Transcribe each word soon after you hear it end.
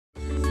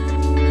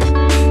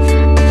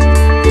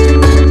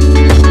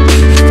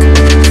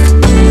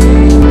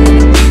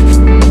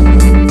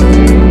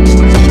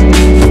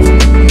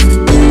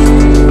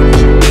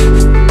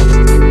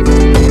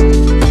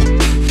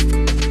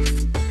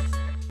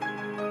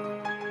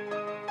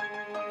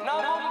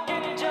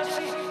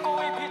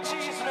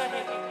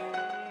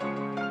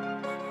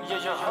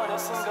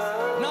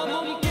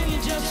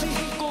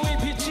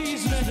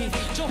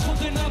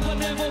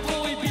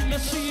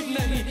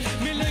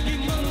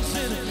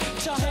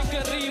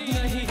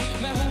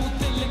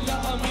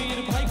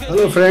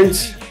Hello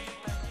friends,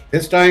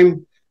 this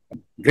time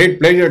great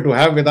pleasure to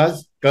have with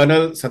us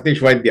Colonel Satish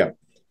Vaidya.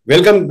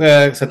 Welcome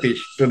Satish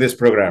to this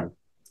program.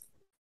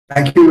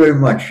 Thank you very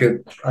much,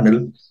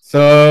 Anil.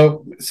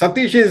 So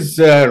Satish is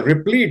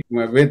replete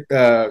with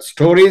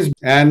stories,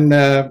 and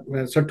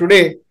so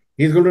today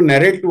he's going to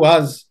narrate to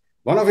us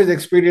one of his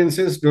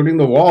experiences during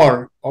the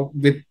war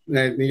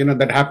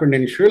that happened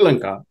in Sri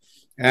Lanka,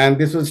 and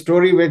this was a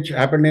story which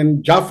happened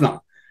in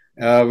Jaffna,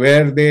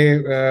 where they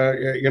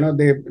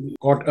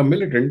caught a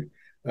militant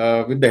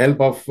with the help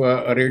of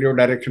a radio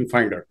direction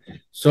finder.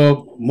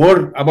 So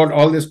more about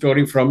all this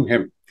story from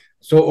him.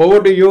 So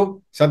over to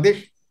you,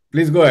 Satish.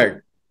 Please go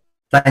ahead.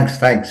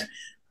 Thanks.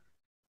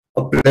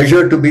 A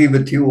pleasure to be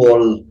with you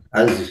all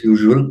as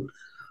usual.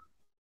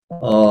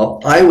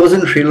 I was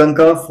in Sri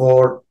Lanka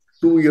for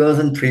 2 years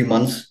and 3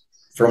 months,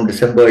 from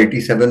December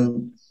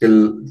 87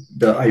 till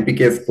the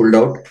IPKF pulled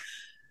out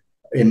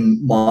in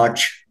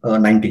March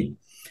 90.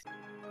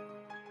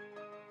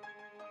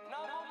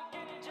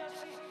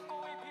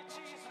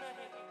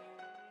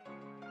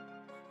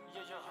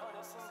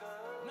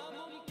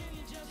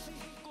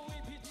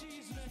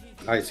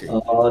 I see.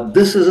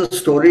 This is a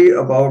story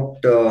about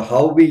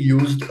how we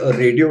used a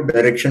radio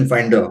direction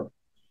finder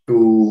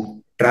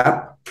to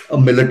trap a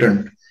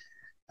militant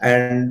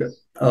and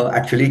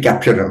actually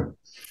capture him.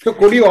 So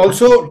could you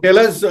also tell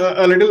us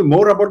a little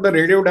more about the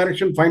radio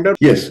direction finder?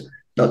 Yes.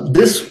 Now,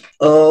 this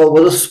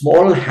was a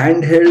small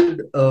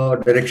handheld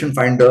direction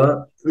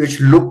finder which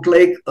looked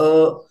like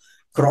a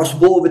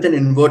crossbow with an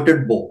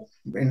inverted bow.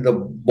 And the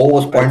bow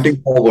was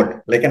pointing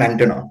forward like an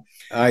antenna.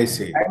 I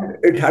see. And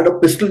it had a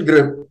pistol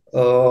grip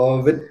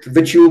with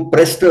which you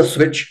pressed a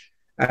switch,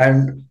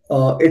 and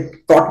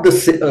it caught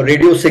the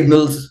radio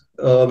signals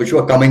which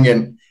were coming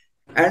in,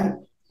 and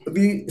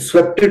we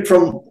swept it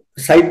from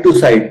side to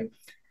side.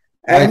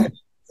 And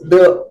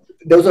there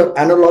was an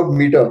analog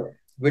meter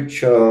which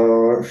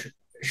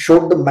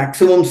showed the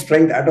maximum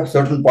strength at a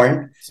certain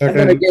point, and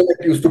then again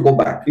it used to go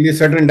back in a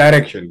certain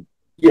direction.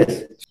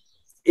 Yes.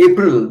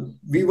 April,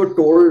 we were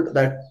told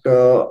that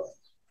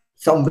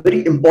some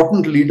very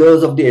important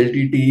leaders of the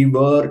LTTE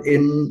were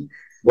in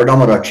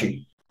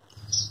Vadamarachi.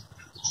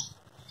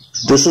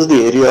 This is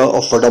the area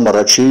of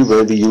Vadamarachi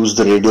where we use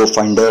the radio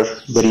finder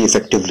very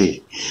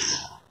effectively.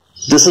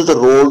 This is the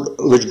road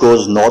which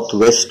goes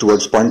northwest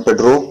towards Point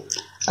Pedro,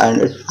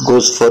 and it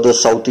goes further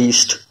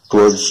southeast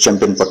towards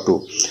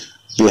Chempenpattu.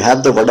 We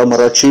have the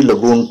Vadamarachi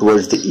lagoon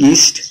towards the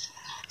east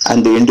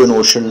and the Indian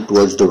Ocean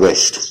towards the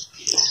west.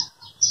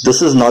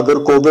 This is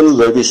Nagarkobil,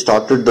 where we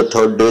started the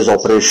third day's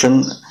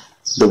operation.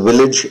 The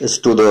village is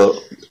to the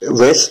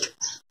west,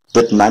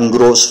 with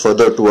mangroves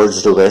further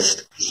towards the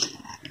west.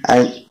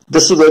 And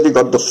this is where we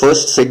got the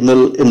first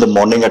signal in the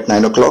morning at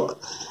 9 o'clock.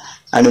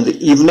 And in the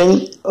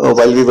evening,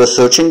 while we were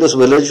searching this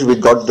village, we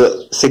got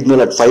the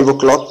signal at 5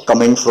 o'clock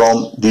coming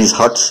from these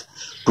huts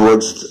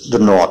towards the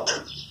north.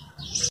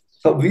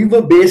 So we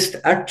were based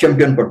at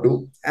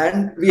Chempenpattu,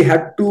 and we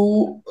had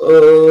to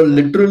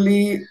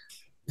literally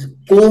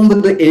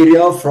comb the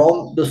area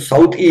from the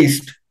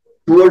southeast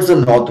towards the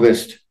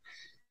northwest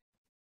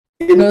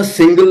in a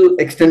single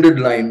extended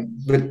line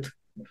with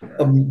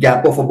a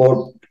gap of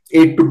about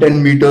 8 to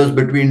 10 meters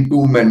between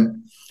two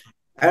men.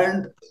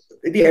 And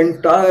the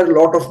entire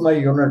lot of my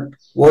unit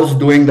was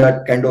doing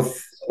that kind of...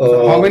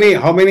 how many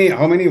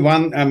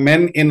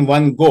men in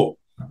one go,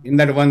 in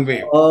that one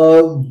way?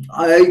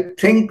 I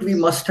think we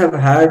must have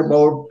had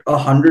about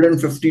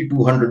 150,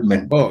 200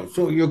 men. Oh,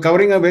 so you're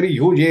covering a very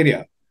huge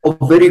area. A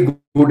very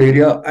good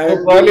area. And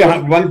so probably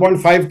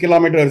 1.5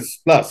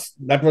 kilometers plus.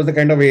 That was the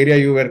kind of area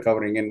you were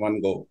covering in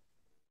one go.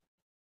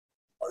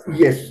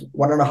 Yes,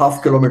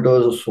 1.5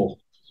 kilometers or so.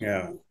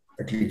 Yeah.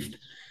 At least.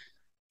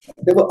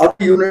 There were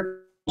other units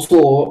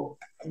also,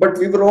 but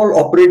we were all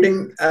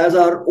operating as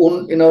our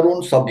own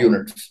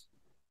subunits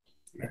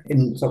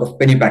in sort of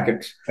penny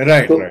packets.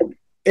 Right, so right.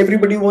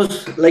 Everybody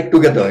was like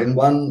together in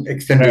one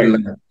extended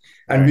line.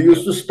 And we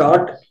used to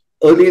start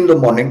early in the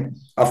morning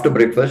after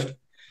breakfast,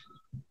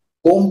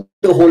 comb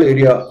the whole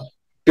area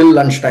till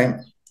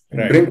lunchtime,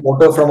 drink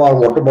water from our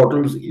water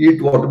bottles,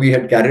 eat what we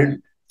had carried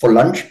for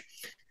lunch,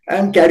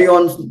 and carry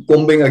on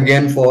combing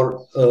again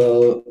for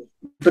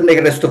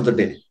the rest of the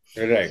day.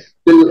 Right.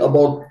 Till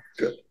about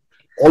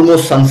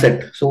almost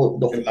sunset. So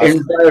the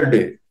entire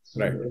day.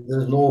 Right.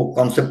 There's no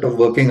concept of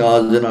working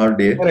hours in our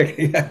day. Correct.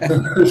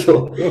 Yeah.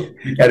 So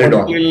we carried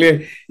on.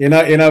 In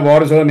a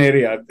war zone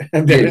area.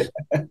 Yes.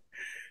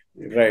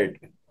 Right.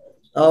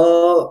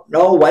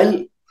 Now,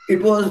 while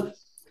it was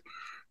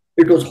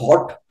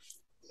hot,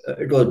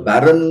 it was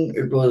barren,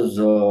 it was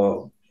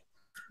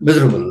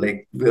miserable.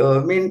 Like, I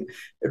mean,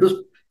 it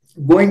was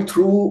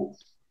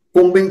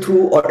combing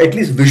through, or at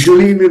least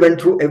visually, we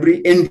went through every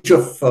inch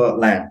of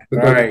land.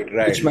 Because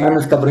right. each man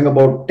is covering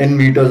about 10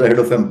 meters ahead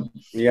of him.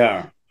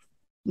 Yeah.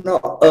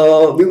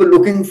 Now, we were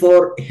looking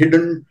for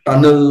hidden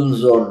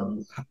tunnels or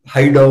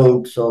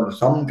hideouts or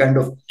some kind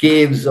of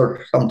caves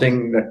or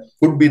something that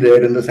could be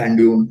there in the sand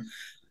dune.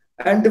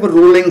 And they were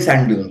rolling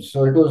sand dunes,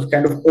 so it was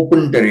kind of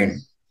open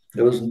terrain.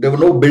 There were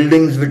no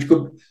buildings which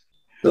could.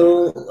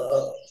 So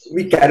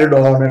we carried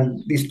on,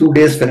 and these 2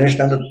 days finished.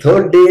 And the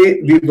third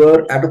day, we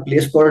were at a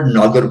place called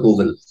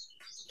Nagarkoval.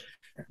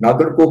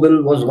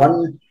 Nagarkoval was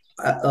one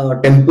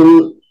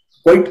temple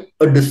quite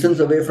a distance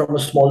away from a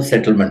small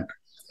settlement,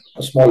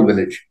 a small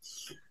village.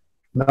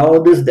 Now,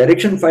 this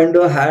direction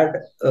finder had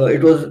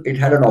it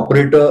had an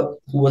operator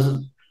who was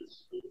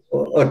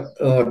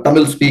a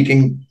Tamil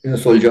speaking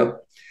soldier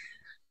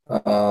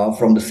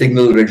from the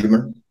signal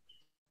regiment.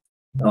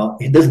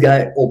 This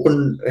guy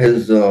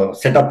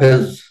set up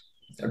his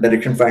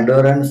direction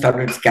finder and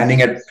started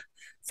scanning at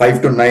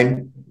 5 to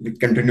 9. We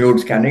continued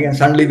scanning, and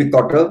suddenly we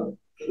caught a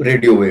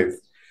radio wave.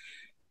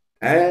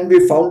 And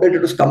we found that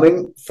it was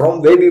coming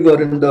from where we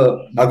were in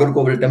the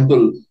Nagarkoval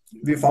temple.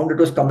 We found it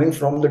was coming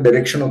from the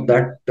direction of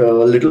that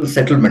little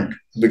settlement,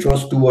 which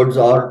was towards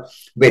our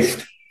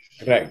west.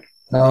 Right.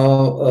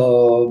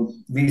 Now,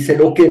 we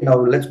said, okay, now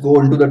let's go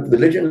into that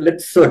village and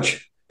let's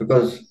search,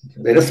 because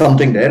there is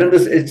something there, and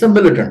it's a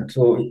militant.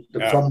 So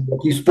from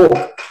what he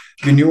spoke,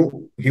 we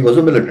knew he was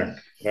a militant.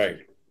 Right.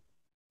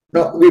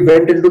 Now, we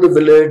went into the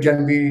village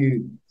and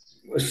we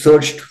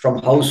searched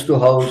from house to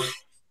house.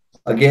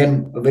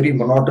 Again, a very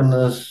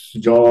monotonous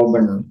job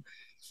and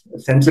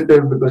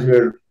sensitive, because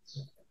you're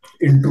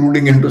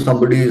intruding into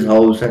somebody's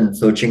house and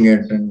searching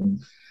it, and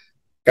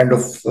kind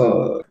of.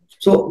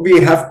 So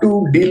we have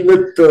to deal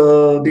with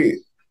the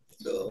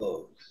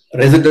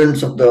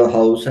residents of the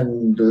house,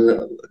 and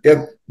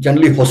they're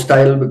generally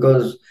hostile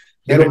because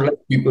they don't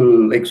like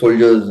people like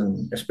soldiers,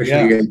 and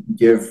especially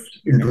IPKF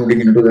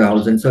intruding into the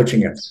house and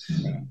searching it.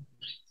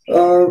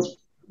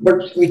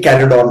 But we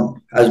carried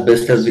on as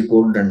best as we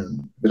could,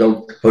 and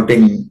without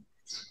hurting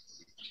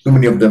too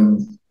many of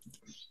them.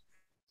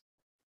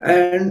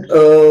 And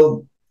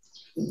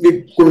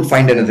we couldn't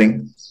find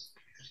anything.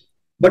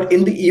 But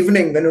in the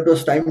evening, when it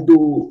was time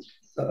to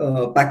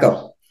pack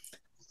up,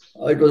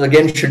 it was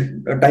again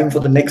time for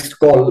the next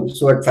call.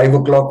 So at 5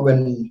 o'clock,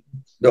 when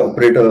the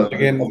operator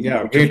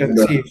wait and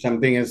see if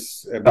something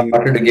is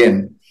started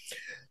again.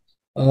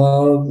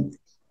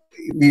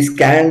 We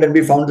scanned and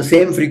we found the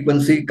same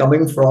frequency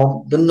coming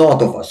from the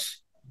north of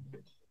us.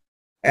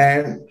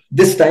 And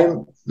this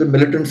time, the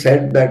militant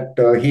said that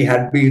he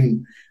had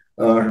been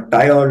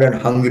tired and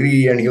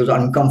hungry, and he was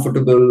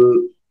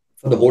uncomfortable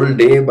for the whole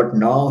day. But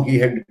now he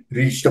had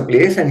reached a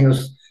place and he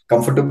was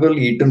comfortable,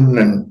 eaten,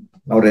 and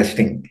now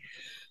resting.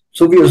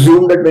 So we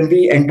assumed that when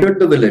we entered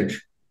the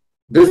village,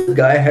 this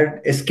guy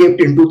had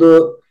escaped into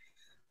the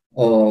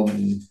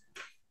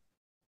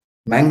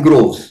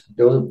mangroves.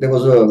 There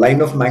was a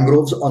line of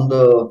mangroves on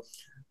the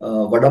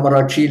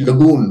Vadamarachi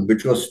lagoon,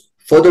 which was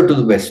further to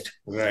the west.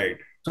 Right.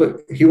 So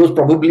he was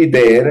probably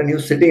there, and he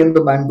was sitting in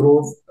the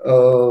mangrove,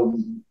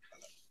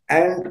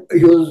 and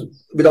he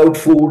was without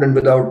food and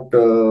without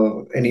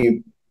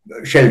any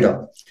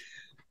shelter.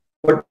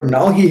 But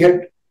now he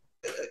had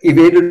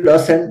evaded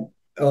us and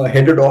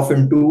headed off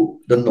into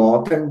the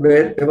north, and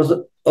where there was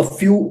a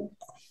few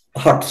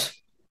huts.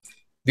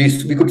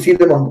 We could see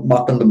them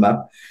marked on the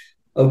map.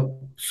 A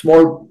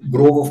small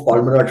grove of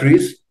palmyra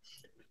trees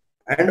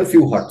and a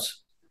few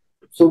huts.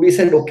 So we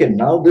said, okay,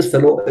 now this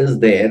fellow is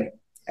there,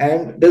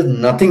 and there's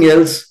nothing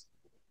else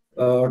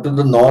to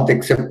the north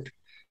except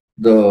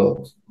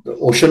the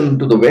ocean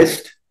to the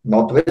west,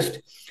 northwest,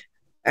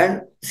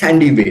 and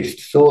sandy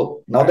waste.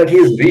 So now that he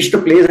has reached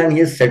a place and he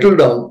has settled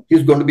down,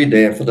 he's going to be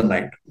there for the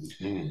night.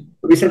 So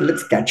we said,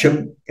 let's catch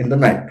him in the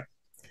night.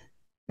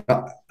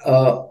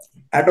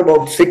 At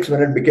about 6,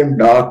 when it became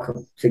dark,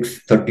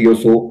 6:30 or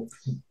so,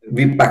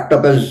 we packed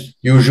up as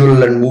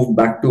usual and moved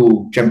back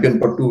to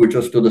Champion-Pattu, which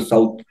was to the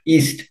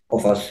southeast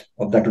of us,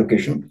 of that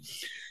location.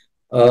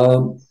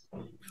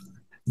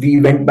 We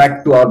went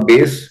back to our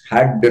base,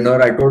 had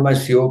dinner. I told my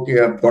CO,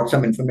 okay, I've got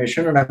some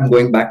information and I'm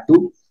going back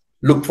to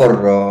look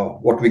for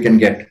what we can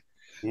get.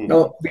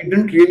 Now, we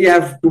didn't really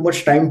have too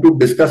much time to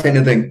discuss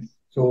anything.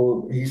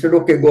 So he said,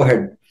 okay, go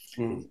ahead.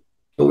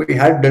 So we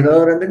had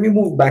dinner and then we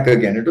moved back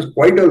again. It was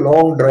quite a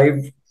long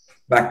drive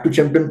back to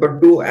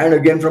Champion-Pattu, and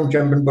again from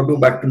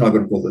Champion-Pattu back to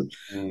Nagarkoval.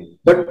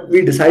 But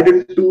we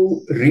decided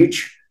to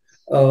reach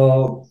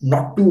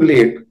not too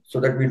late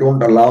so that we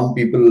don't alarm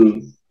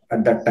people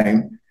at that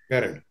time.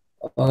 Correct.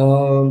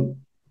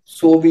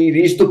 So we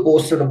reached the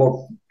post at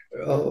about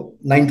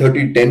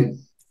 9:30, 10.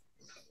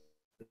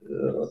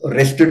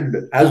 Rested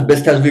as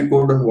best as we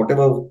could on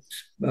whatever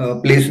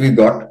place we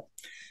got.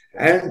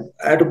 And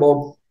at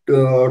about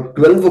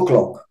 12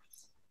 o'clock,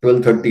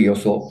 12:30 or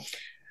so,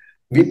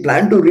 we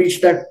planned to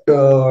reach that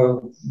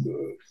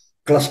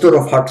cluster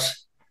of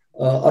huts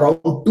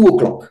around 2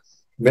 o'clock,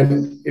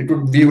 when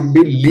we would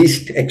be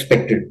least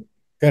expected.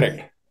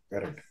 Correct.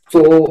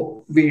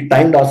 So we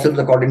timed ourselves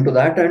according to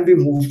that, and we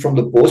moved from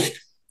the post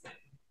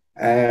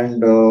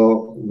and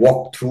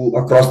walked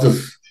across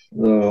this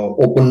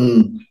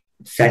open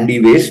sandy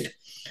waste.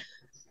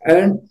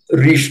 and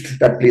reached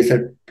that place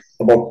at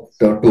about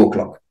 2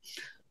 o'clock.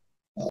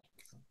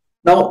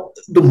 Now,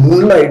 the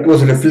moonlight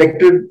was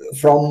reflected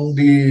from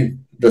the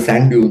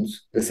sand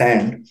dunes, the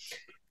sand,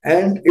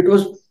 and it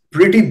was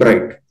pretty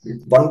bright.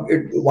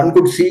 One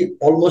could see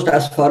almost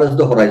as far as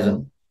the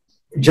horizon.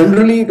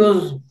 Generally, it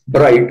was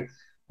bright,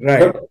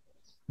 Right.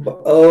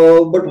 but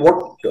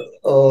what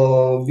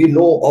we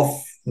know of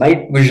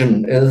night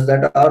vision is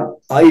that our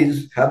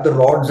eyes have the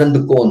rods and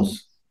the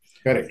cones.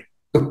 Correct.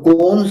 The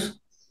cones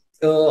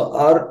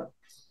are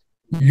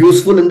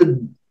useful in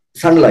the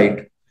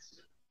sunlight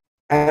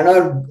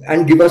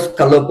and give us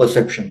color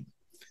perception,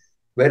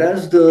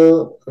 whereas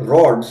the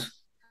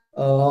rods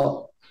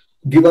uh,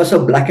 give us a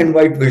black and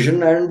white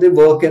vision, and they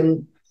work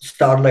in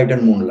starlight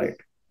and moonlight.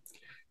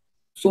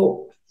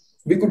 So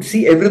we could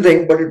see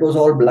everything, but it was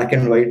all black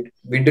and white.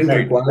 We didn't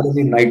Right. require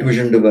any night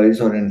vision device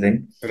or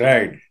anything.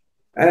 Right.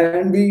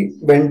 And we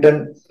went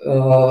and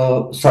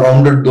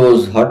surrounded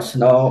those huts.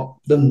 Now,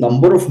 the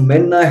number of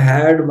men I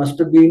had must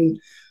have been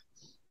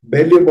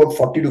barely about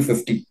 40 to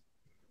 50.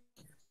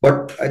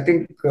 But I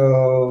think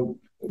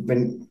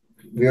when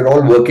we are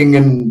all working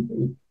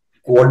in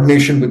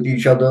coordination with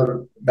each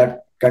other,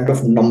 that kind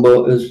of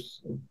number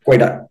is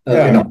quite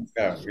enough.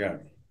 Yeah.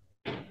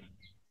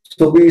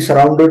 So we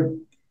surrounded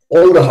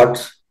all the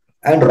huts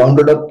and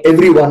rounded up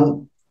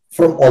everyone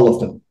from all of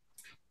them.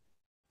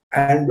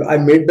 And I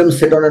made them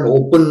sit on an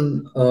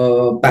open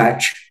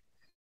patch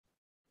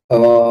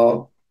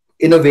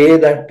in a way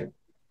that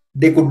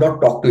they could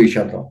not talk to each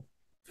other,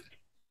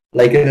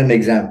 like in an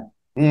exam.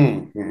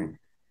 Mm-hmm.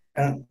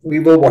 And we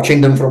were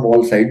watching them from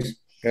all sides.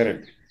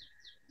 Correct.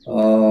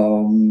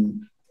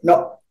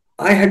 Now,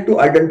 I had to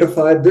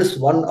identify this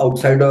one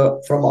outsider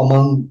from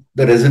among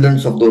the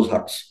residents of those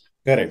huts.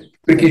 Correct.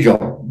 Tricky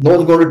job. No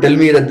one's going to tell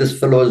me that this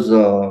fellow is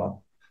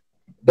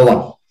the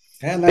one.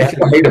 Yeah, they had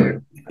to hide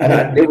him.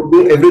 And they would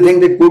do everything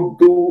they could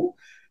to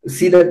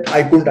see that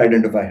I couldn't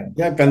identify him.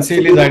 Yeah,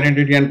 conceal his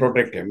identity and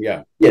protect him.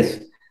 Yeah. Yes.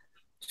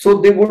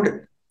 So they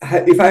would,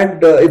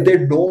 if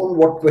they'd known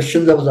what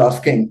questions I was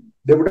asking,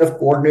 they would have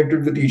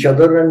coordinated with each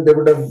other, and they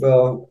would have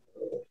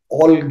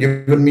all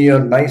given me a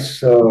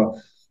nice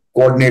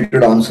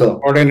coordinated answer.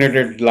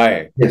 Coordinated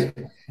lie. Yes.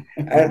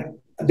 And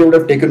they would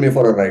have taken me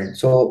for a ride.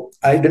 So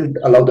I didn't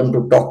allow them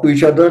to talk to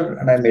each other,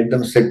 and I made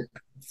them sit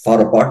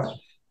far apart.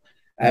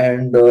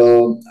 And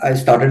I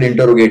started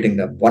interrogating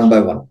them one by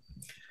one.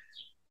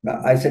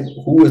 Now, I said,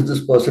 who is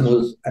this person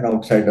who's an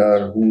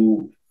outsider?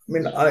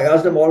 I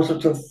asked them all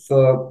sorts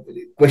of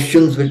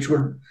questions which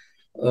would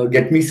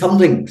get me some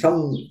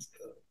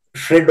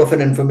shred of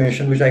an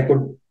information which I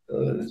could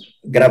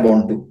grab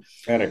onto.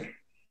 Correct.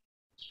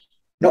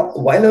 Now,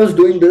 while I was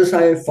doing this,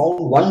 I found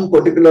one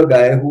particular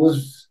guy who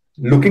was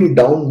looking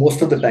down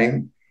most of the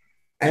time,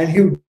 and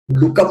he would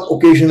look up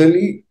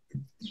occasionally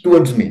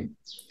towards me.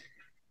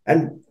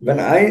 And when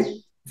I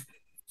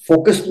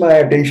focused my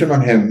attention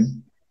on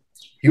him,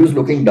 he was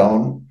looking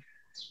down.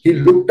 He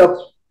looked up,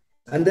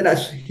 and then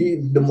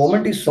the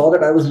moment he saw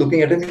that I was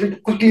looking at him, he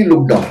quickly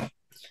looked down.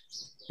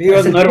 He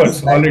was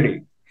nervous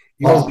already.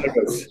 He was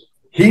nervous.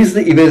 He's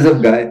the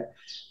evasive guy.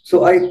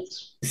 So I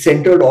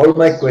centered all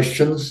my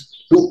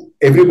questions to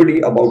everybody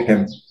about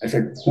him. I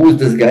said, who is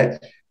this guy?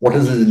 What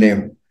is his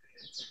name?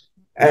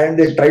 And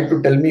they tried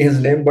to tell me his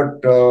name,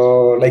 but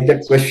like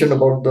that question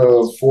about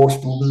the 4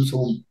 students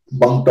who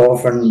bunked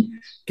off and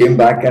came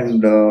back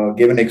and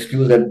gave an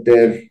excuse that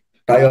their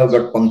tire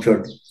got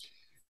punctured.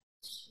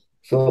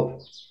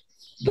 So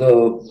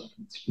the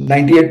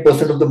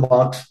 98% of the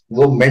marks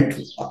were meant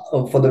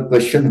for the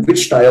question,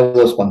 which tire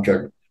was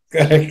punctured?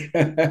 Correct.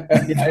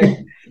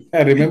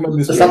 I remember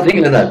this.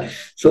 Something like that.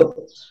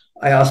 So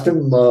I asked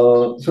him,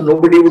 so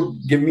nobody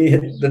would give me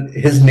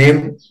his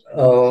name.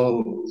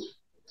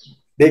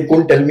 They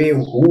couldn't tell me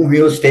who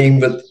he was staying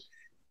with.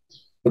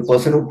 The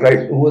person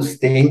who was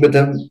staying with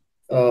him.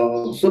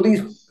 So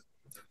these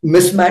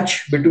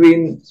mismatch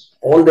between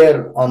all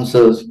their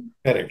answers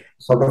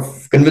sort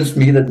of convinced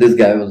me that this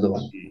guy was the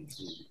one.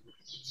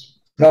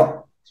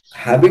 Now,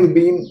 having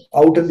been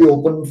out in the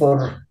open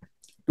for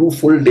 2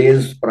 full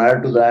days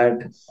prior to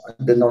that,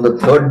 then on the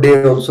 3rd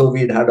day also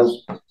we'd had an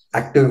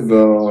active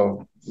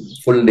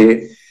full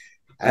day,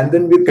 and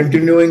then we're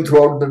continuing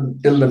throughout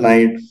till the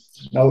night.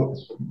 Now,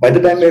 by the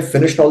time I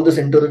finished all this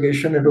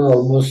interrogation, it was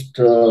almost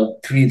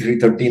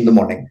 3:30 in the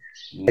morning.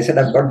 I said,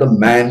 I've got the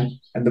man,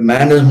 and the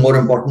man is more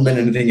important than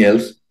anything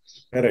else.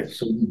 Correct.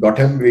 So we got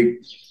him, we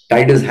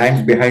tied his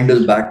hands behind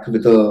his back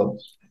with a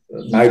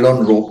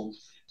nylon rope.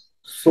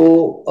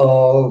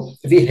 So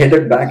we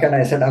headed back, and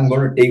I said, I'm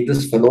going to take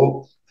this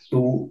fellow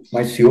to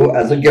my CO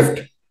as a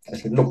gift. I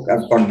said, look,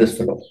 I've got this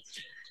fellow.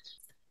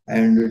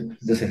 And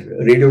this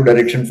radio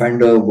direction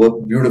finder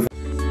worked beautifully.